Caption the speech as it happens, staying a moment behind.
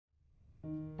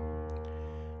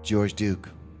George Duke,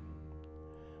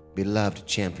 beloved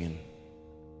champion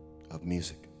of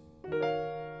music.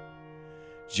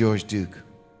 George Duke,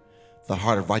 the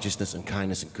heart of righteousness and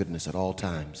kindness and goodness at all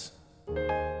times.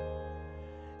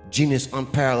 Genius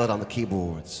unparalleled on the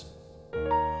keyboards.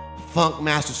 Funk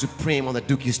master supreme on the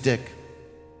dookie stick.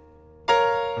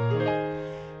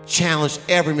 Challenged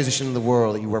every musician in the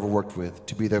world that you ever worked with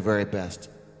to be their very best.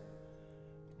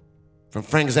 From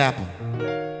Frank Zappa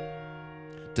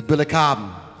to Billy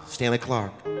Cobham, Stanley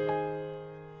Clarke.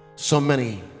 So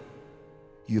many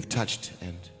you've touched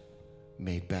and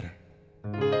made better.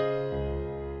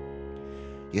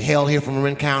 You hail here from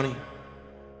Marin County,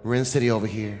 Marin City over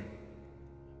here,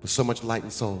 with so much light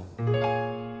and soul,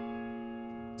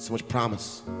 so much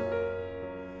promise.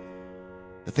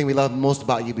 The thing we love most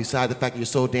about you, besides the fact that you're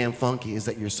so damn funky, is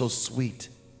that you're so sweet.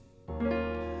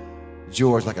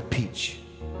 George, like a peach,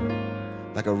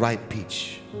 like a ripe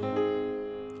peach.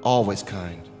 Always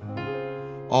kind,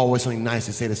 always something nice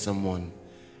to say to someone,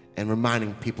 and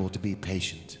reminding people to be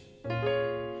patient.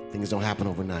 Things don't happen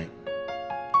overnight.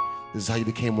 This is how you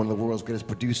became one of the world's greatest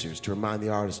producers, to remind the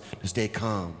artists to stay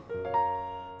calm.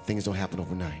 Things don't happen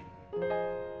overnight.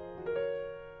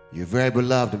 You're very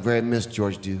beloved and very missed,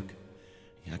 George Duke.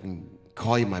 I can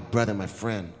call you my brother, my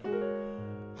friend.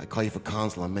 I call you for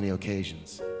counsel on many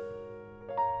occasions.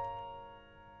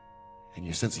 And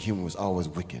your sense of humor was always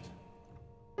wicked.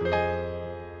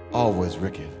 Always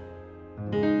wicked.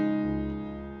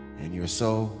 And you're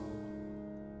so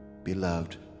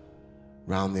beloved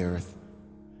round the earth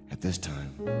at this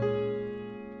time.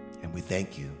 And we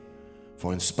thank you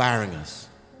for inspiring us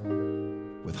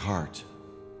with heart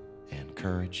and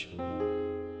courage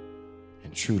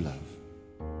and true love.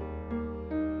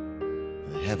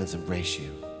 And the heavens embrace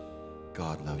you.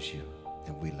 God loves you,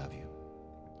 and we love you.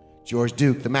 George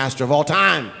Duke, the master of all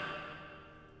time.